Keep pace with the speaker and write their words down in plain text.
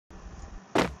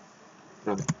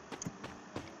Pronto.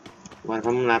 Agora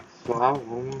vamos lá, pessoal.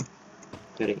 Vamos...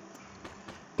 Pera aí.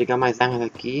 Pegar mais armas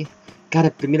aqui. Cara,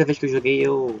 a primeira vez que eu joguei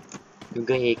eu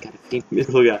ganhei, cara. Fiquei em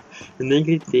primeiro lugar. Eu nem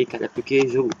gritei, cara. Porque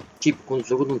jogo, tipo, quando o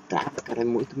jogo não trava, cara, é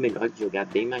muito melhor de jogar.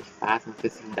 Bem mais fácil, uma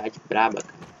facilidade braba,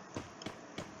 cara.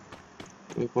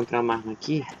 Vou encontrar uma arma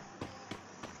aqui.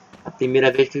 A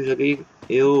primeira vez que eu joguei,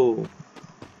 eu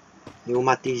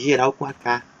matei geral com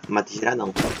AK. Matei geral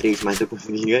não, com 3, mas eu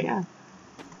consegui ganhar.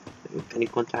 Eu quero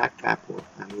encontrar a AK, pô.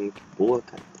 Arma muito boa,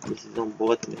 cara. Decisão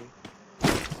boa também.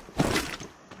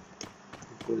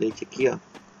 Colete aqui, ó.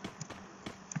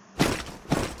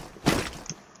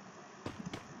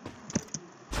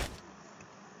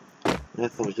 Olha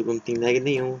só, o jogo não tem lag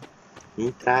nenhum.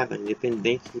 Não trava,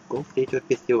 independente de qual seja o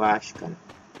PC, eu acho, cara.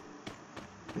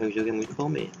 O jogo é muito bom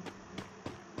mesmo.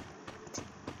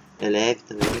 É leve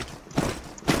também.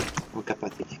 Um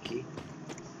capacete aqui.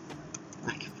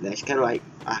 Arco e flecha, quero arco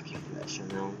e flecha,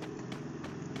 não.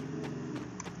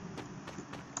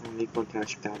 Vamos encontrar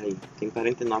os caras aí. Tem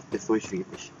 49 pessoas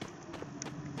vivas.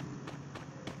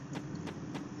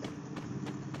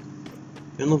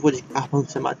 Eu não vou de carro pra não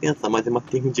chamar atenção, mas eu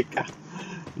matei um de carro.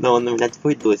 Não, na verdade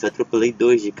foi 2. Eu atropelei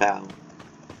 2 de carro.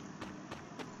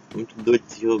 Muito doido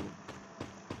esse jogo.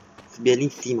 Subi ali em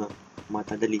cima.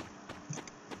 Matar dali.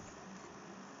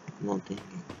 Não tem.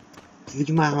 Preciso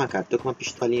de uma arma, cara. Tô com uma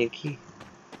pistolinha aqui.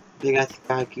 Vou pegar esse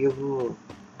carro aqui, eu vou...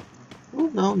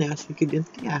 Ou não, né? Acho que aqui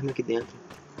dentro tem arma aqui dentro.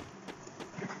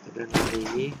 Tá granada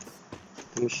aí.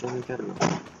 Tô no chão, não quero não.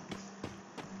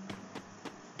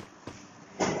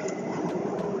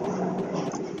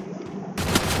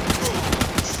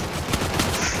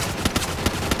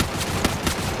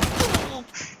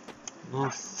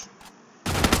 Nossa.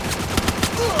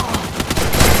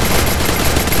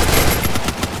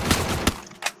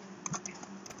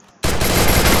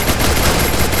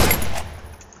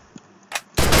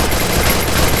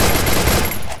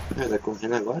 Tá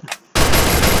correndo agora?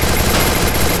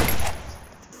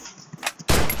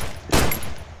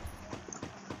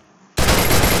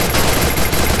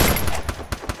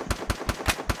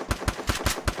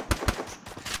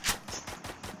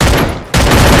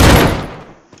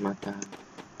 Matar.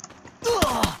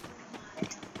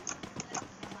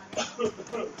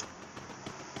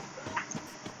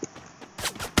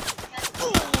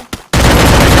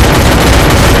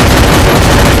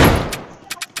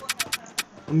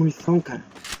 A munição, cara.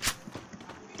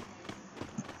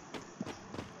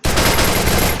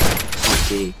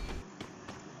 Ok.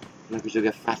 Como é que o jogo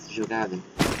é fácil de jogar, velho?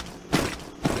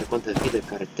 Olha quanta vida,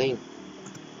 cara, tem.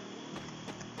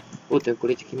 Pô, tem um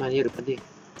colete aqui maneiro, cadê?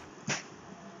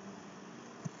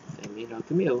 É melhor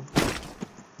que o meu.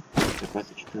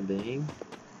 Capacete também.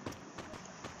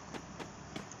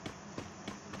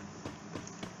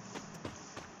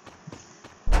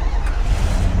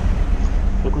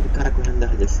 Olha quanto cara correndo da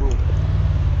radiação.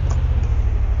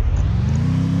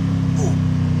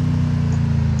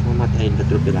 Vou matar ele, tá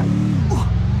atropelado.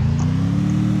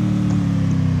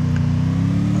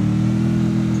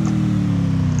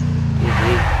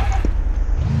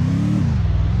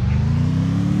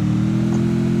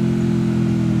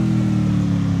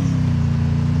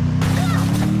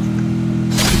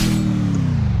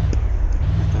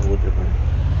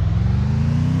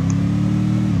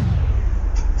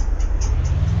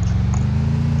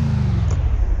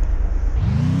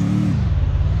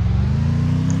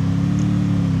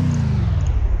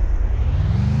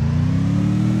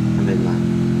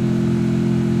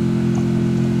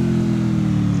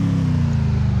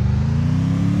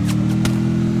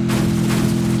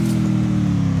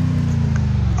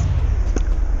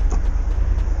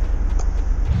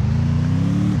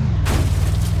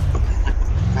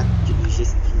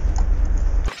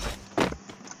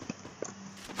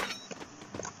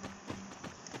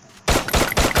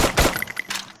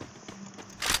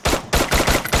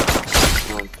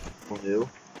 Morreu.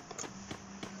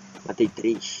 Matei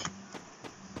 3.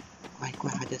 Corre,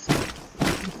 corre, radiação.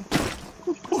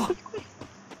 Corre, corre, corre.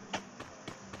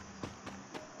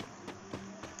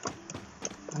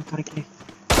 Olha o cara aqui.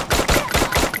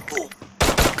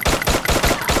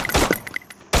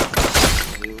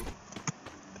 Morreu.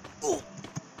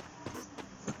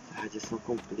 A radiação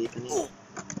complica, né?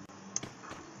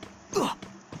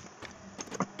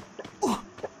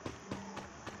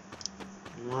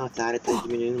 Nossa, a área tá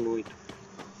diminuindo muito.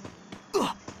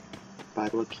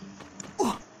 Parou aqui.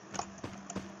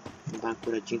 Vamos dar uma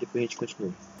curadinha e depois a gente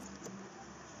continua.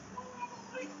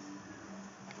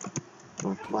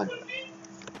 Pronto, bora.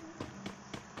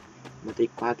 Matei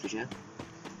 4 já.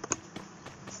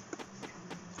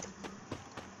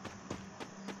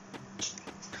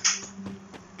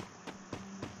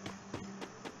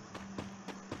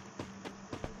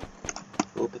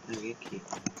 Opa, tem alguém aqui.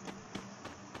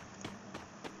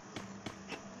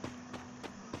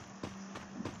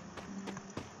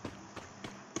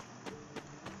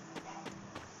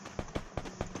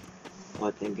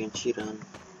 Ó, tem alguém atirando.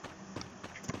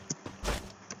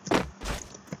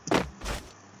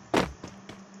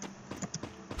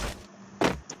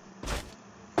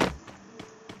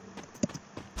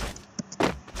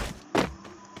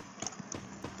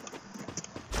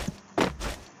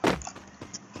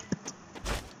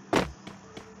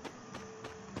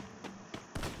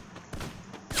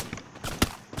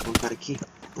 Um cara aqui.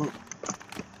 Oh.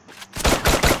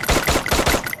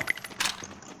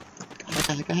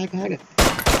 Carrega.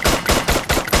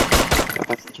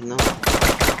 Capacete não.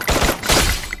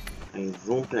 Mais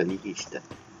um pra lista.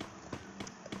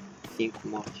 5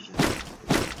 mortes já.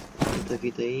 Quanta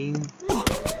vida aí.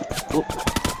 Opa,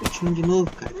 continua de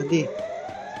novo, cara. Cadê?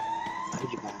 Aqui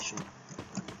de baixo.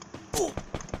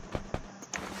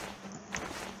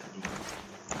 Cadê?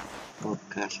 Ó,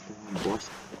 caixa tem uma bosta.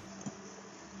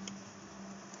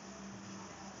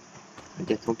 A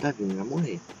radiação tá vindo, vai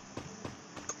morrer.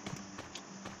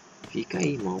 Fica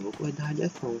aí, irmão. Vou correr da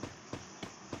radiação.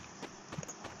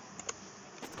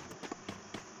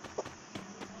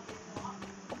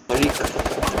 Olha aí, cara.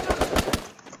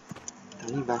 Tá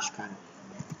ali embaixo, cara.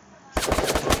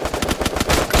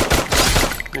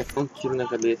 É só um tiro na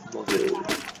cabeça, morreu.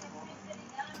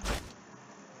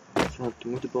 Pessoal, tô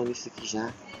muito bom nisso aqui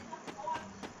já.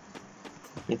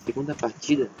 Minha segunda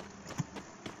partida.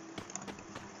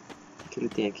 O que ele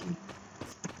tem aqui?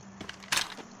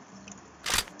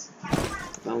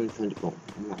 Dá um som de bom.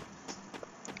 Vamos lá.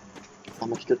 A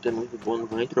arma aqui que eu tenho muito boa, não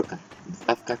vou nem trocar.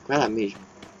 Vai ficar com ela mesmo.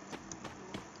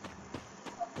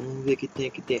 Vamos ver o que tem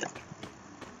aqui dentro.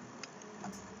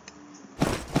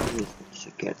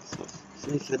 Deixa quieto só. O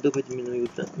silenciador vai diminuir o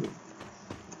dano.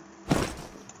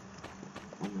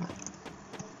 Vamos lá.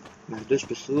 Mais 2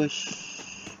 pessoas.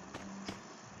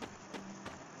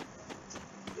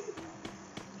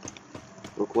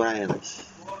 Procurar elas.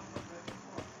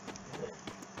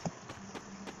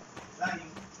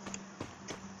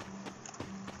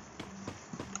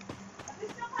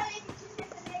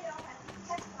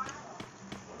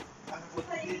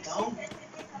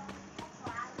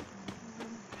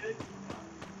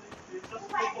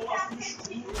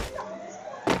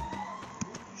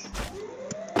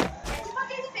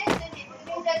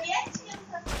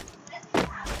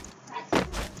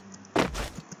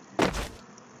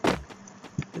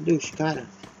 Cadê os caras?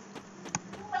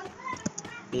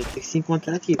 Tem que se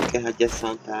encontrar aqui, porque a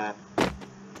radiação tá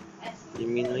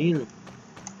diminuindo.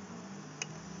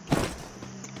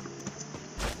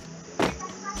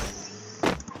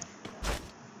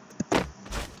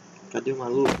 Cadê o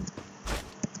maluco?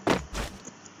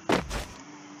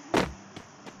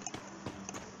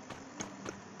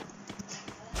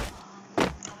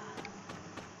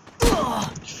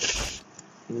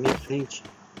 Na minha frente.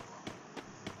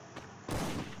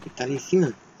 Ele tá ali em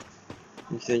cima.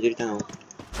 Não sei onde ele tá não.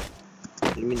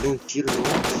 Ele me deu um tiro no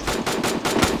ombro.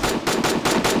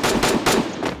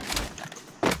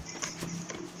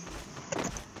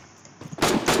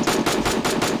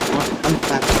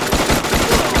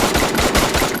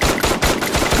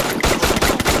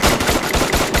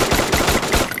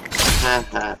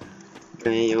 Haha,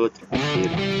 ganhei outro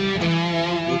parceiro.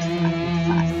 Muito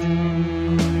fácil.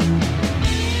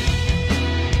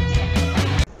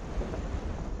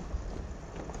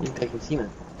 Não caiu aqui em cima?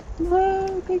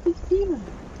 Não, caiu aqui em cima.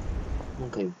 Não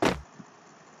caiu.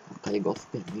 Caiu igual o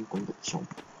Superman com o chão.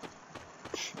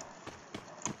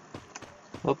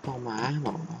 Opa, uma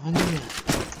arma, olha.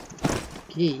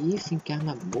 Que isso, hein? Que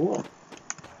arma boa.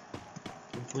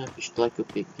 Não foi uma pistola que eu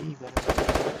peguei, velho.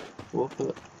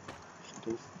 Opa.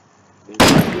 Estou vendo.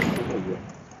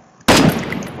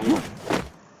 Vamos lá.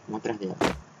 Vamos atrás dela.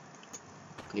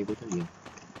 Caiu outra ali, ó.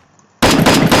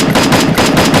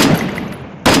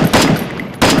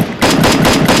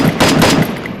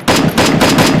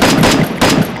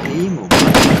 Aí, irmão.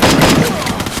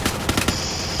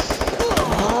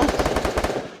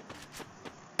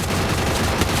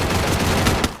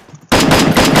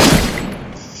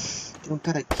 Tem um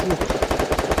cara aqui, ó.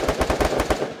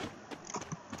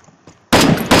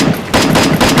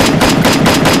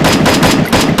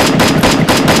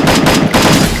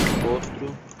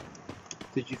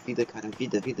 De vida, cara,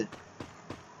 vida. Pegou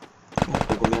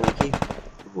ela aqui,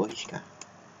 eu vou arriscar.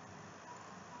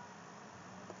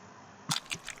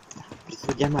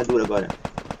 Preciso de armadura agora.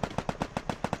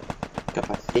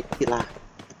 Capacete lá.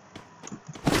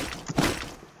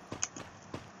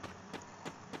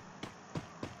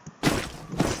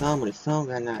 Munição,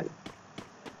 granada.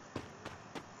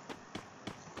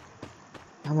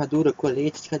 Armadura,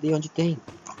 colete, cadê? Onde tem?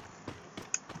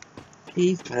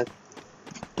 Que isso, cara?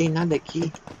 Não tem nada aqui.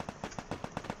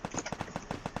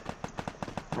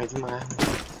 Mais uma arma.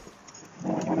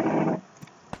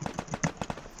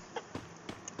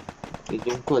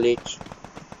 Peguei um colete.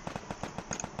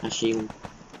 Achei um.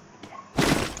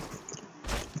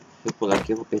 Se eu pular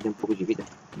aqui eu vou perder um pouco de vida.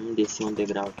 Vamos descer um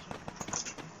degrau aqui.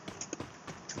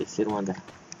 Descer um andar.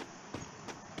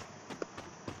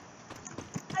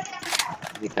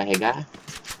 Recarregar.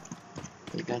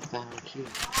 Pegar essa arma aqui.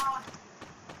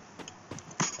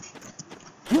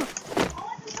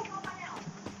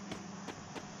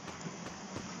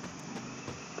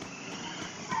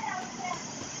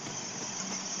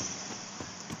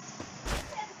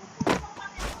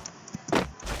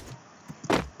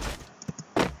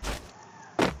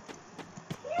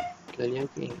 Ali é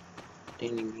quem?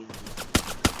 Tem ninguém.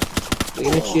 Tô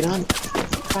indo atirando.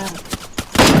 Cara.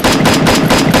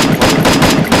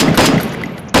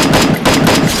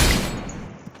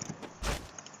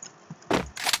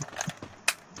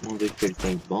 Vamos ver o que ele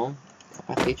tem de bom.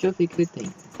 Capacete eu vi que ele tem.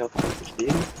 Esse é o capacete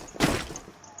dele.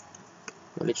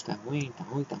 O colete tá ruim, tá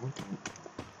ruim.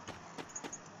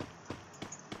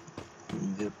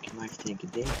 Vamos ver o que mais tem aqui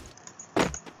dentro.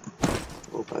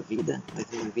 Opa, vida. Mais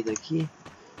uma vida aqui.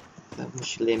 A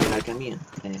mochila é melhor que a minha?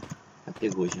 É, já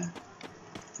pegou já.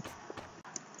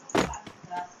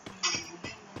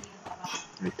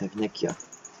 Ele tá vindo aqui, ó.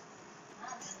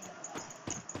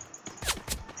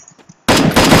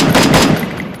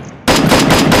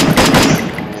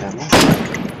 Era bom?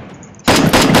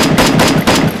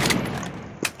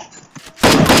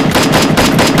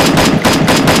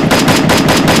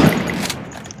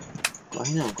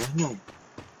 Corre não.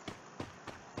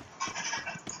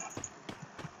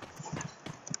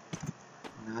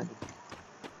 Nada.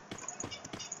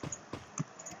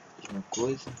 Uma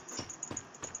coisa.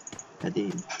 Cadê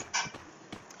ele?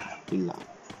 Fui lá.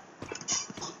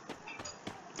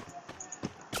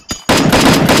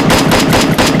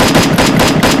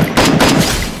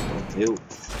 Morreu.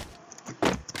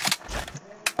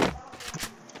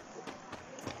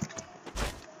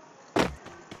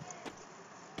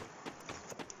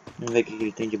 Vamos ver o que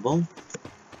ele tem de bom.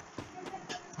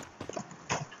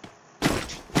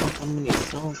 Quanta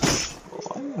munição.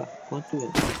 Olha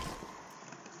quanto.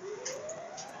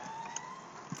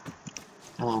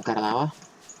 Olha lá o cara lá, ó.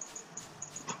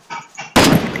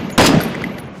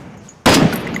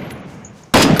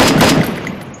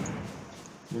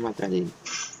 Vamos atrás dele.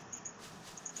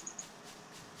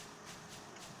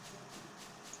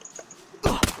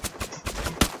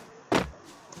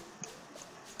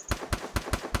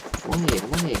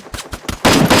 Morrer.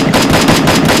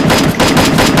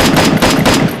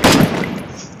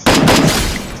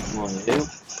 Morreu.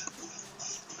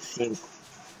 5.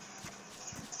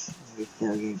 Vamos ver se tem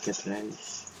alguém aqui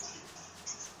atrás.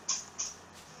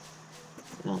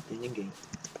 Não, tem ninguém.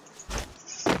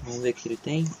 Vamos ver o que ele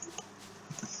tem.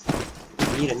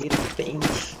 Mira,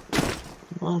 pente.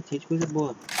 Nossa, cheio de coisa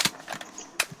boa.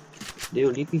 Deu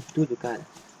limpo em tudo, cara.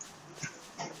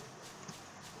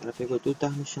 Ela pegou tudo e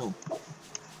tava no chão.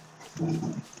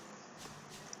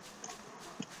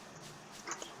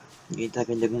 Ninguém tá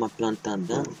vendo alguma planta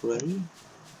andando por aí?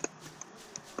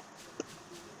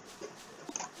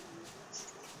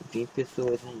 20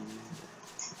 pessoas ainda.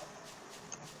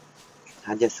 A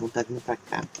radiação tá vindo pra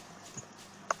cá.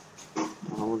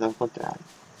 Então vamos usar o contrário.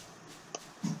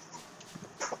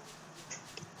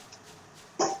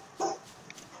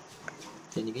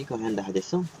 Tem ninguém correndo da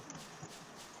radiação?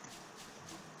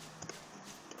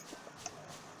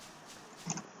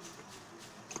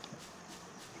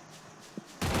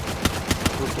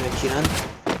 Tô atirando.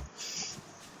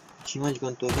 Tinha onde que eu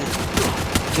não tô vendo?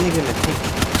 Vem aqui na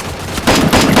frente.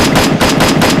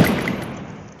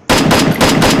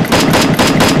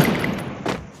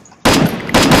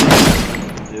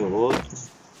 Morreu outro.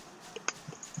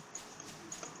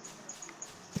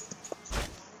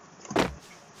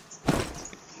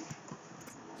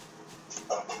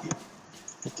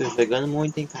 Eu tô jogando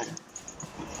muito, hein, cara.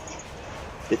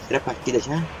 Terceira partida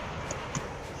já?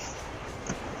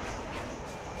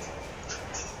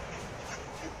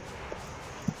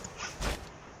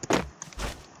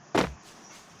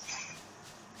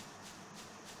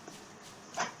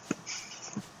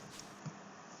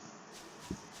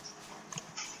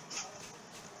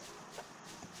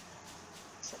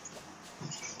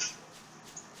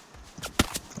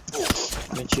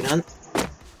 Tô atirando.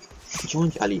 De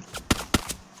onde? Ali.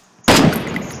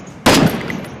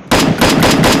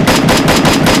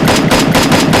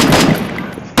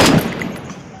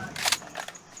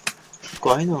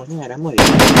 Corre não, já era, morrer.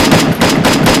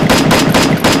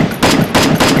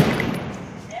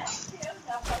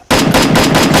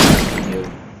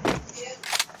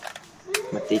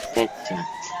 37.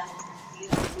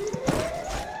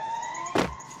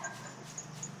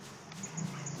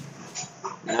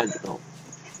 Ladrão.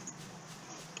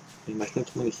 Tem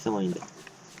bastante munição ainda.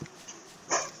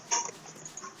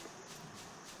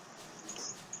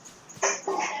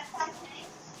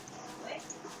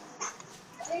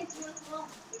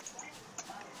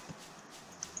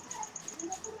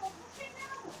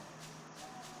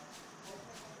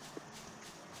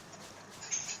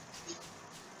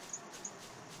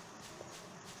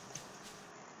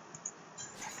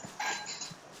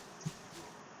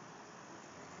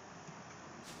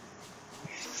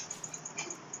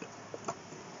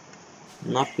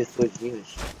 Nove pessoas vivas.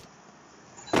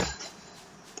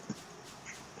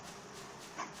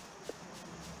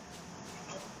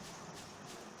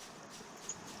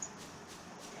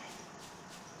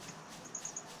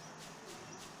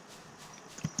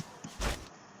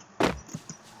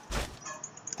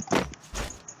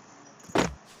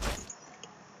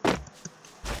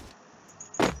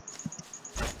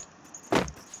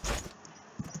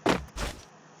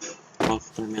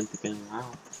 Nossa, também pequeno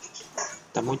lá.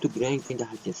 Tá muito grande ainda a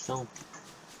radiação.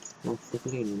 É um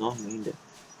círculo enorme ainda.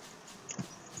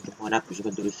 Vai demorar para os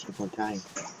jogadores se encontrarem.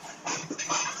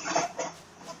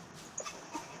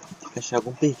 Tem que achar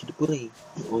algum perdido por aí.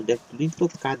 Ou deve tudo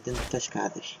intocado dentro das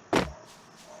casas.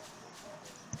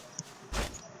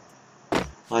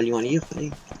 Olha um ali, eu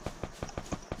falei.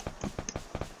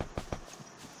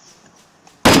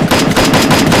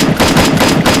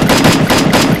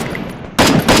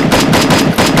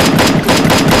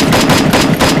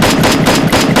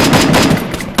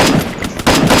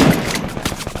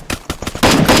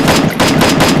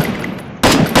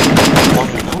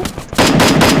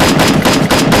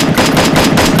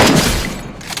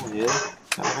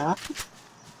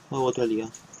 Olha o outro ali, ó.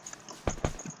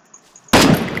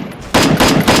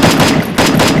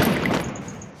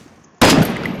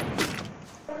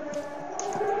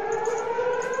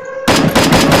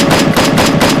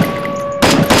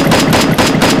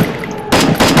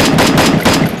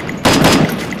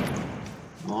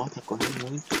 Nossa, corre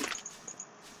muito.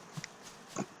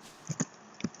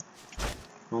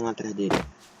 Vamos lá atrás dele.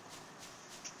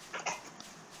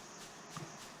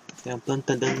 Tem uma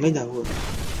planta andando no meio da rua.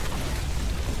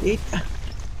 Eita!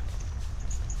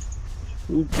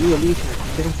 Explodiu ali, cara.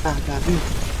 Tem um carro vindo.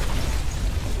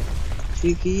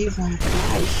 Fique aí, vai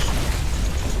atrás.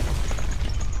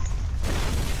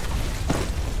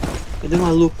 Cadê o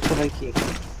maluco que tava aqui?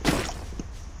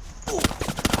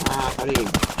 Ah, parei.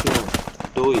 Aqui,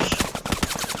 ó. 2.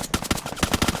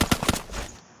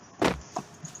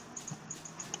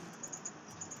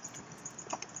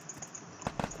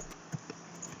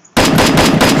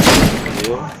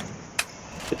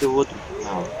 Cadê o outro?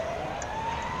 Não.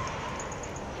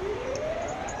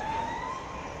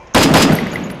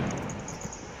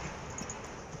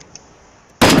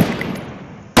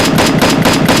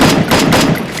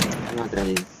 Vamos atrás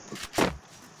dele.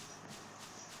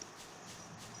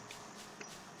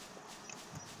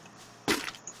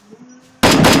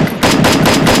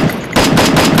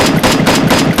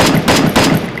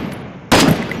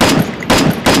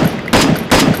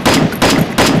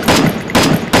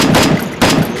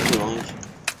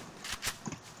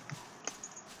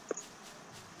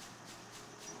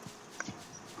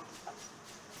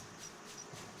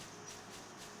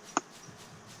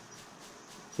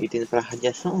 Ele tendo pra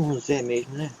radiação Zé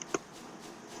mesmo, né?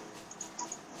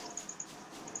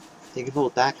 Tem que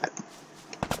voltar, cara.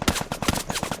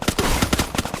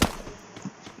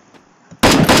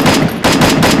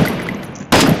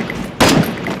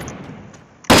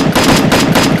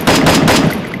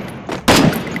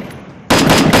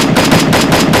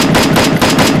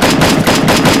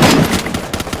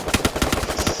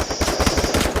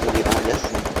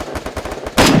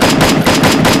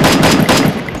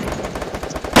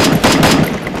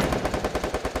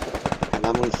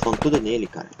 A munição toda nele,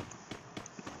 cara.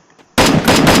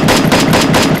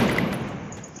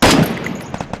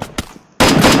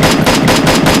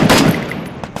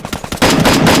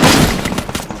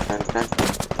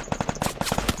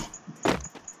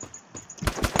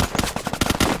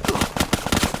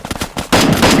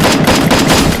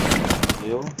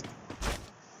 Eu?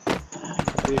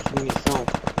 Ai, de munição.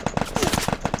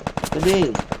 Cadê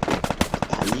ele?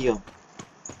 Tá ali, ó.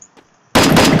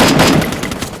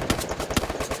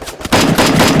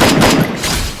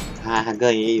 Ah,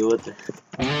 ganhei outra.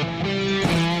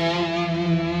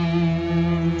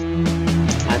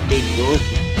 Matei 12.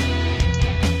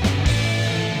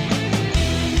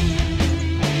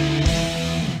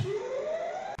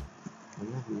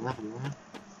 Vamos lá, vamos lá.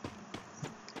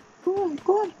 Corre,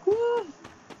 corre, corre.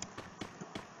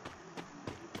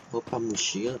 Opa,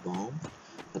 mochila, bom.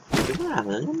 Eu fui de uma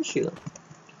arma, não é mochila.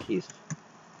 Que é isso?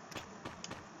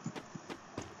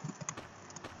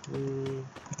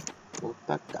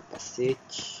 Opa,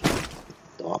 capacete.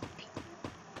 Top.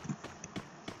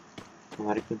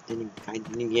 Tomara que não tenha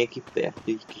ninguém aqui perto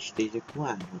e que esteja com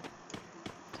arma.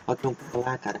 Olha que vamos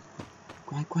lá, cara.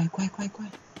 Corre, corre, corre, corre,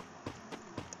 corre.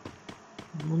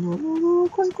 Não, não, não, não.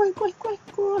 Corre, corre, corre, corre,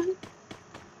 corre.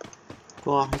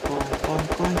 Corre, corre, corre,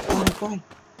 corre, corre, corre.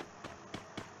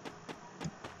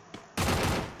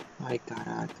 Ai,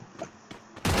 caraca.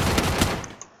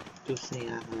 Tô sem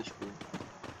arma nas costas.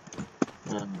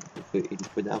 Ah, ele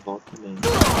foi dar a volta também.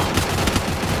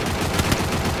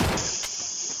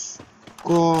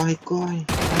 Corre, corre.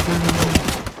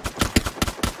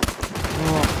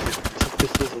 Nossa, essas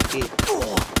pessoas aqui.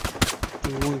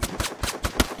 Tem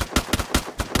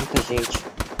muita gente.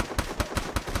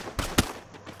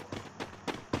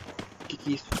 Que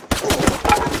é isso?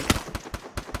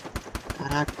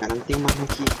 Caraca, cara, não tem uma arma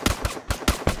aqui.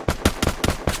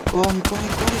 Corre, corre,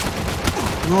 corre.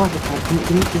 Nossa, cara,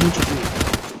 tem muita gente aqui.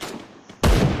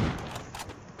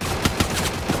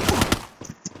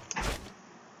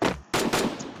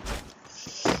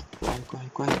 Corre, corre,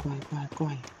 corre, corre, corre,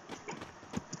 corre.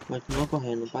 Continua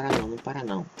correndo, não para não, não para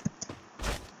não.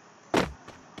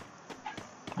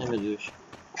 Ai meu Deus.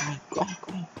 Corre, corre,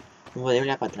 corre. Não vou nem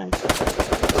olhar pra trás.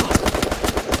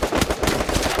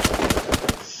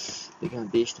 Peguei uma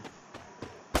besta.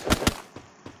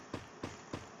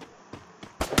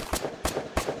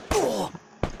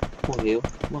 Morreu,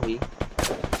 morri.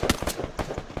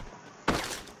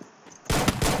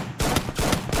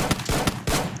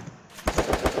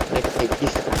 Como é que sai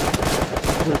disso, cara?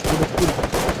 Pura, pura, pura.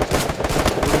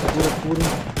 Pura, pura, pura.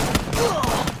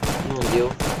 Não deu.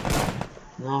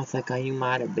 Nossa, caiu em uma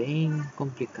área bem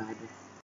complicada.